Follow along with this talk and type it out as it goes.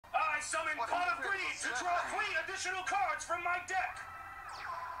summon Pot of Greed to draw 3 additional cards from my deck.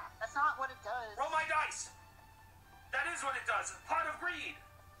 That's not what it does. Roll my dice. That is what it does. Pot of Greed.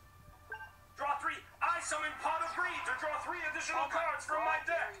 Draw 3. I summon Pot of Greed to draw 3 additional cards from my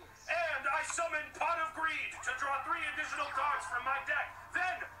deck. And I summon Pot of Greed to draw 3 additional cards from my deck.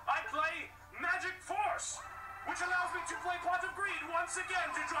 Then I play Magic Force, which allows me to play Pot of Greed once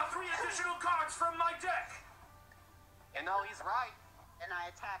again to draw 3 additional cards from my deck. You know, he's right. And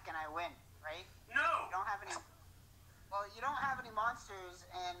I attack and I win, right? No. You don't have any... Well, you don't have any monsters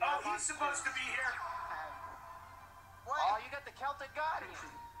and... Oh, he's supposed to be here. What? Oh, you got the Celtic Guardian.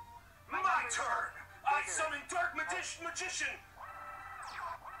 My turn. I summon Dark Magician.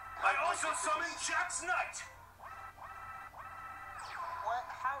 I also summon Jack's Knight. What?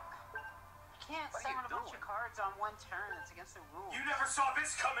 How? You can't summon a bunch of cards on one turn. It's against the rules. You never saw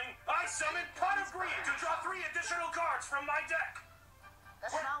this coming. I summon Pot of Greed to draw 3 additional cards from my deck.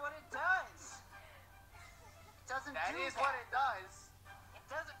 That's not what it does. It doesn't do that. That is what it does. It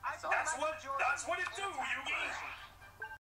doesn't. That's what it do, Yugi.